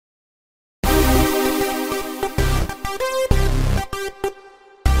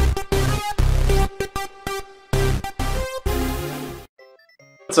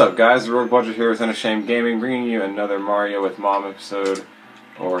What's up, guys? The Rogue Budget here with Unashamed Gaming, bringing you another Mario with Mom episode,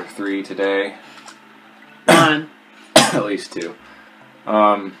 or 3 today. One. At least 2.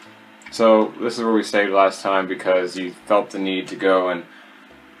 So this is where we stayed last time because you felt the need to go and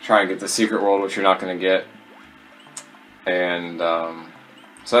try and get the secret world, which you're not going to get. And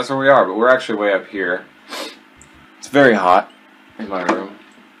so that's where we are, but we're actually way up here. It's very hot in my room.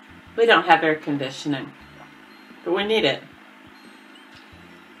 We don't have air conditioning, but we need it.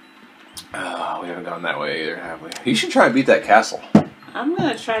 Oh, we haven't gone that way either, have we? You should try and beat that castle. I'm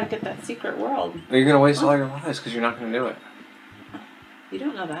going to try to get that secret world. You're going to waste all your lives because you're not going to do it. You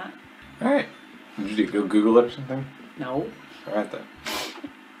don't know that. Alright. Did you go Google it or something? No. Alright then.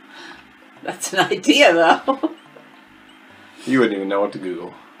 That's an idea, though. You wouldn't even know what to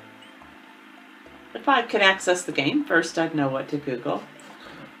Google. If I could access the game first, I'd know what to Google.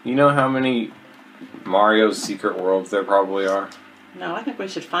 You know how many Mario's secret worlds there probably are? No, I think we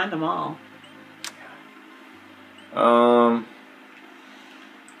should find them all. I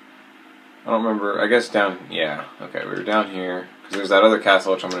don't remember. I guess down... Yeah. Okay, we were down here. Because there's that other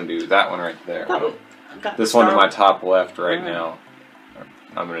castle, which I'm going to do. That one right there. This one to my top left right now.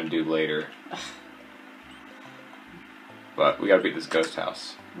 I'm going to do later. But we got to beat this ghost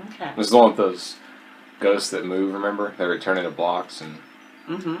house. Okay. This is the one with those ghosts that move, remember? They return into blocks and...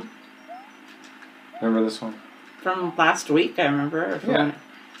 Mm-hmm. Remember this one? From last week, I remember. Or from Yeah.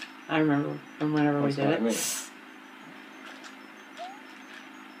 I remember from whenever we did it.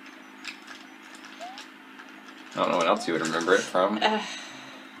 I don't know what else you would remember it from.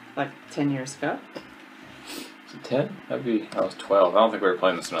 Like 10 years ago. Is it 10? That'd be... I was 12. I don't think we were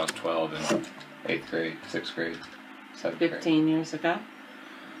playing this when I was 12 in 8th grade, 6th grade, 7th grade. 15 years ago.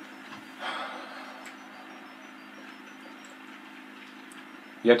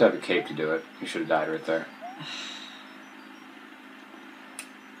 You have to have a cape to do it. You should have died right there.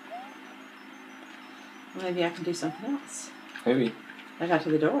 Maybe I can do something else. Maybe. I got to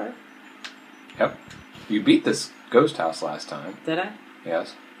the door. Yep. You beat this ghost house last time. Did I?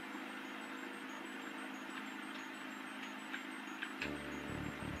 Yes.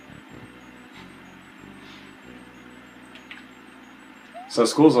 So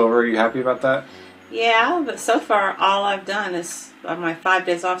school's over. Are you happy about that? Yeah, but so far all I've done is, my 5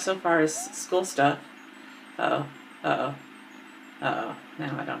 days off so far is school stuff. Uh-oh. Uh-oh. Uh-oh.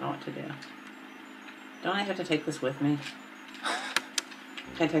 Now I don't know what to do. Don't I have to take this with me?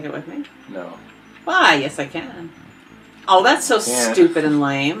 Can I take it with me? No. Why? Yes, I can. Oh, that's so stupid and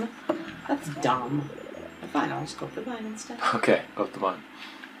lame. That's dumb. Fine, I'll just go up the vine instead. Okay, go up the vine.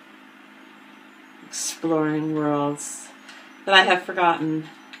 Exploring worlds that I have forgotten.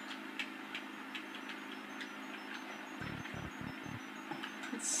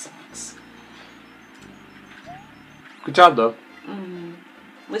 It sucks. Good job, though.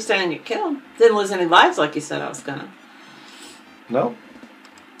 At least I didn't get killed. Didn't lose any lives like you said I was gonna. No.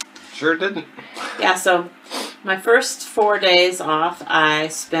 Sure didn't. Yeah, so my first 4 days off, I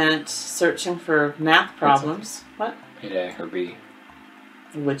spent searching for math problems. What? A or B.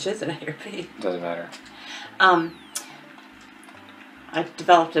 Which is it, A or B? Doesn't matter. I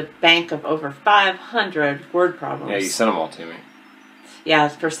developed a bank of over 500 word problems. Yeah, you sent them all to me. Yeah,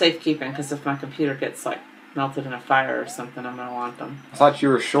 it's for safekeeping, because if my computer gets, like, melted in a fire or something, I'm going to want them. I thought you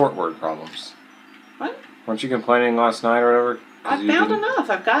were short word problems. What? Weren't you complaining last night or whatever? I found enough.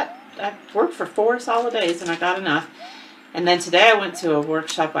 I've worked for 4 solid days, and I got enough. And then today I went to a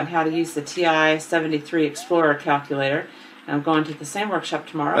workshop on how to use the TI-73 Explorer calculator. And I'm going to the same workshop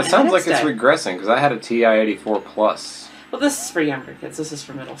tomorrow. It sounds like it's regressing, because I had a TI-84 Plus. Well, this is for younger kids. This is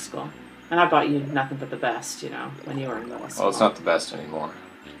for middle school. And I bought you nothing but the best, you know, when you were in middle school. Well, it's not the best anymore.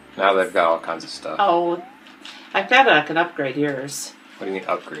 Now they've got all kinds of stuff. Oh, I found out I can upgrade yours. What do you mean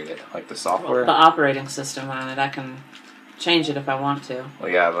upgrade it? Like the software? Well, the operating system on it. I can change it if I want to. Well,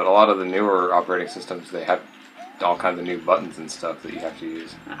 yeah, but a lot of the newer operating systems, they have all kinds of new buttons and stuff that you have to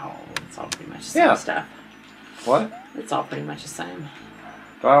use. Oh, it's all pretty much the same stuff. What? It's all pretty much the same.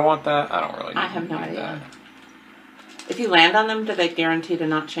 Do I want that? I don't really need I have no need idea. that. If you land on them, do they guarantee to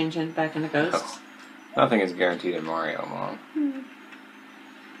not change it back into ghosts? No. Nothing is guaranteed in Mario, Mom.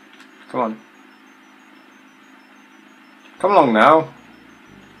 Come on. Come along now.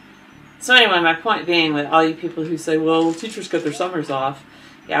 So anyway, my point being with all you people who say, well, teachers get their summers off.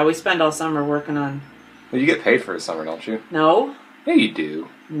 Yeah, we spend all summer working on... Well, you get paid for the summer, don't you? No. Yeah, you do.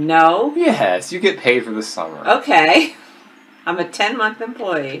 No. Yes, you get paid for the summer. Okay. I'm a 10-month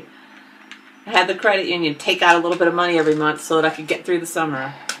employee. I had the credit union take out a little bit of money every month so that I could get through the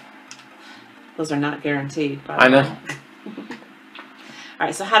summer. Those are not guaranteed, by the way. I know.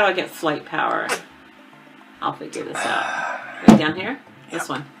 Alright, so how do I get flight power? I'll figure this out. Right down here? This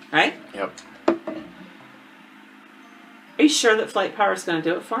one, right? Yep. Are you sure that flight power is going to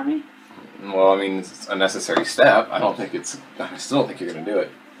do it for me? Well, I mean, it's a necessary step. I still don't think you're going to do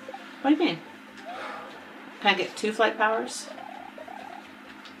it. What do you mean? Can I get 2 flight powers?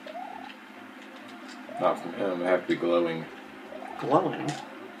 Not from him. It have to be glowing. Glowing?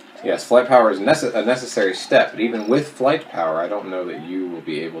 Yes, flight power is a necessary step, but even with flight power, I don't know that you will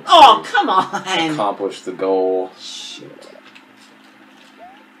be able to Oh, come on! accomplish the goal. Shoot.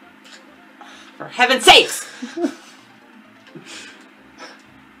 For heaven's sakes! That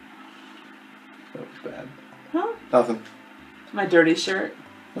was bad. Huh? Nothing. My dirty shirt.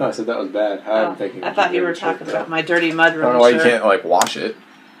 No, I said that was bad. I'm thinking. I thought you were talking about my dirty mud run. I don't know why you can't, like, wash it.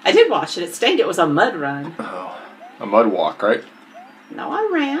 I did wash it. It stained. It was a mud run. Oh. A mud walk, right? No, I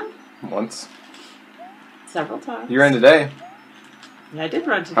ran. Once. Several times. You ran today. Yeah, I did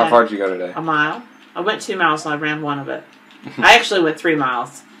run today. How far did you go today? A mile. I went 2 miles and I ran 1 of it. I actually went 3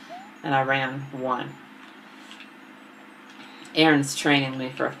 miles and I ran 1. Aaron's training me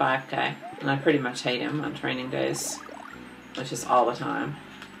for a 5K, and I pretty much hate him on training days, which is all the time.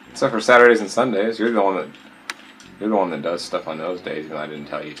 Except for Saturdays and Sundays. You're the one that does stuff on those days, and I didn't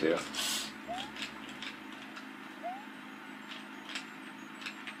tell you to.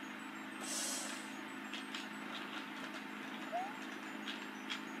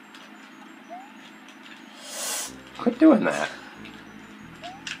 Quit doing that.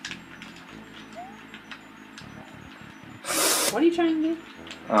 What are you trying to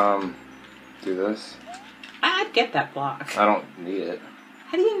do? Do this. I'd get that block. I don't need it.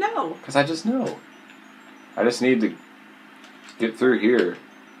 How do you know? Because I just know. I just need to get through here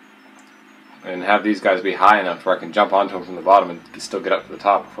and have these guys be high enough where I can jump onto them from the bottom and still get up to the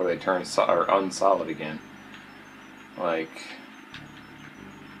top before they turn unsolid again. Like...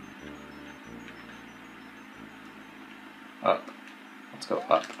 Up. Let's go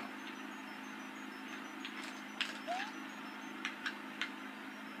up.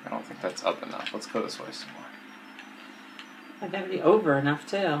 I don't think that's up enough. Let's go this way some more. I gotta be over enough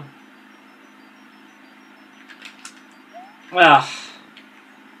too. Well.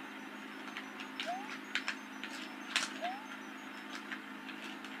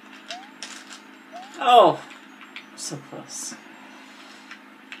 Oh, so close.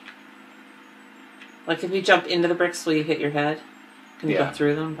 Like if you jump into the bricks, will you hit your head? Can you go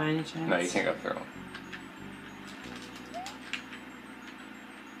through them by any chance? No, you can't go through them.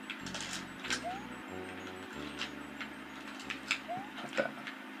 Like that.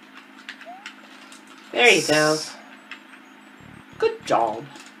 There you go. Good job.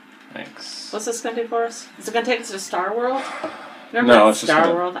 Thanks. What's this going to do for us? Is it going to take us to Star World? Remember No, that it's just Star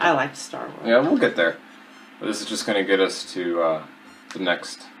gonna... World? I liked Star World. Yeah, we'll get there. But this is just going to get us to the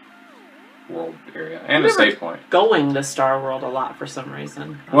next world area and a save point. Going to Star World a lot for some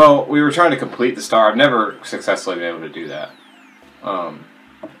reason. Well, we were trying to complete the star. I've never successfully been able to do that. There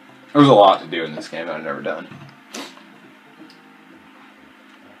was a lot to do in this game that I've never done.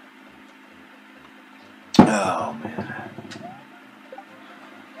 Oh, man.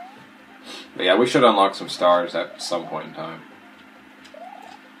 But yeah, we should unlock some stars at some point in time.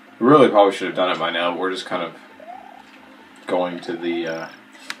 We really probably should have done it by now, but we're just kind of going to the...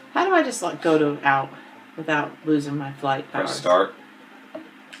 How do I just go to out without losing my flight powers? Press start,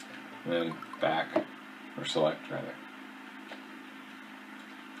 and then back, or select rather.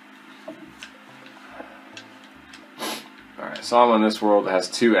 Alright, so I'm on this world that has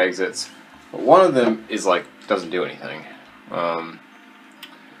 2 exits, but one of them is doesn't do anything.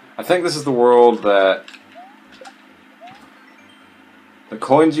 I think this is the world that the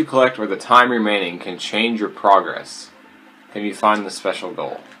coins you collect or the time remaining can change your progress. Can you find the special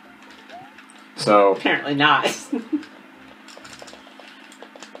goal? So apparently not.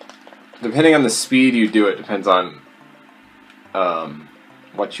 Depending on the speed you do it, depends on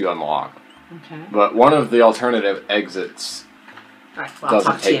what you unlock. Okay. But one of the alternative exits Alright, well, I'll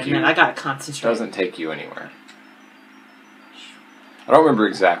talk to you in a minute. I gotta concentrate. Doesn't take you anywhere. I don't remember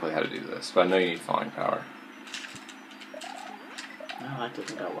exactly how to do this, but I know you need flying power. No, that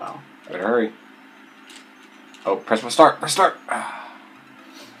didn't go well. Better hurry. Oh, press start. Press start.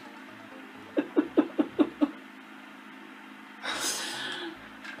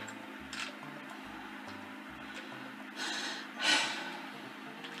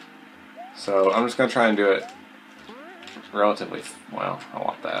 So I'm just going to try and do it relatively... Well, I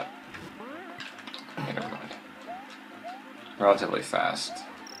want that. Okay, never mind. Relatively fast.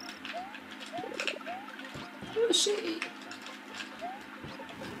 Who is she?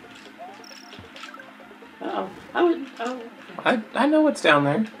 Uh-oh. I know what's down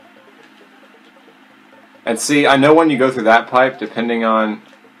there. And see, I know when you go through that pipe, depending on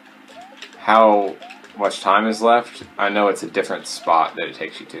how much time is left, I know it's a different spot that it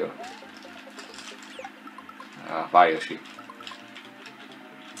takes you to. Bye, Yoshi.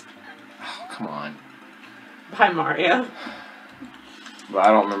 Oh, come on. Bye, Mario. But I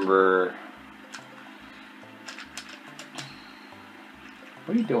don't remember...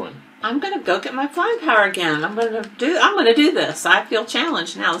 What are you doing? I'm gonna go get my flying power again. I'm gonna do this. I feel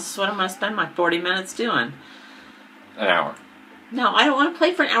challenged now. This is what I'm gonna spend my 40 minutes doing. An hour. No, I don't want to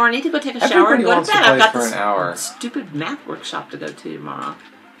play for an hour. I need to go take a shower and go to bed. I've got this stupid math workshop to go to tomorrow.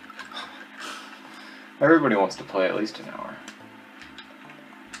 Everybody wants to play at least an hour.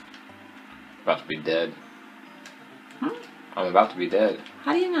 About to be dead. I'm about to be dead.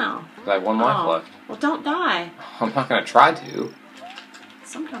 How do you know? I have one life left. Well, don't die. I'm not going to try to.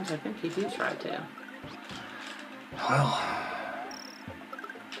 Sometimes I think you do try to. Well...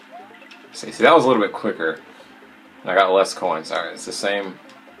 See, that was a little bit quicker. I got less coins. Alright, it's the same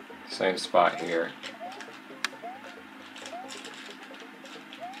spot here.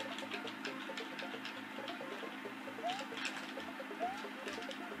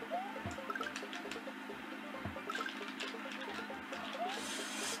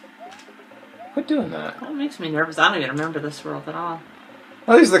 Quit doing that. Well, it makes me nervous. I don't even remember this world at all.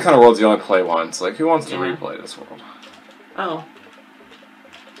 Well, these are the kind of worlds you only play once. Like, who wants to replay this world? Oh.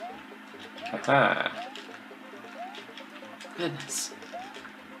 Aha. Goodness.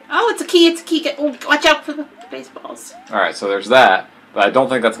 Oh, it's a key. It's a key. Oh, watch out for the baseballs. Alright, so there's that. But I don't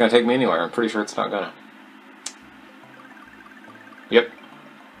think that's going to take me anywhere. I'm pretty sure it's not going to. Yep.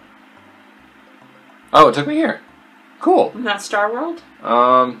 Oh, it took me here. Cool. Not Star World?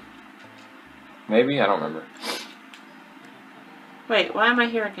 Maybe? I don't remember. Wait, why am I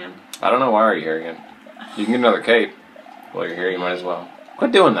here again? I don't know. Why are you here again? You can get another cape. While you're here, you might as well.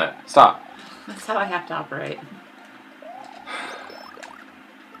 Quit doing that. Stop. That's how I have to operate.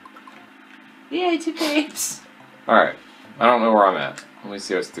 Yay, 2 capes. Alright. I don't know where I'm at. Let me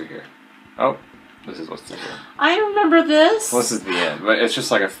see what's through here. Oh, this is what's through here. I remember this. Well, this is the end, but it's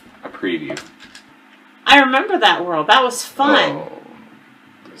just like a preview. I remember that world. That was fun. Oh,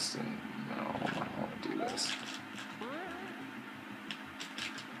 no, I don't want to do this.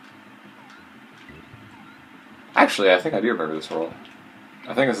 Actually, I think I do remember this world.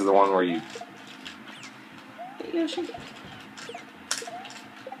 I think this is the one where you... Hey, Yoshi.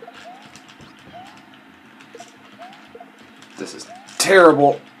 This is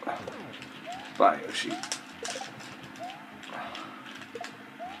terrible. Bye, Yoshi.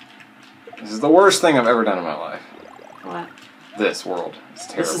 This is the worst thing I've ever done in my life. What? This world. It's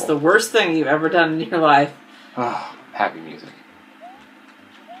terrible. This is the worst thing you've ever done in your life. Oh, happy music.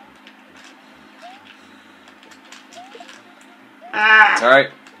 Ah!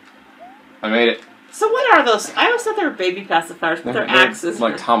 Alright. I made it. So what are those? I always thought they were baby pacifiers, but they're axes.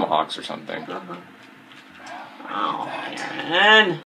 Like tomahawks or something. Oh, man.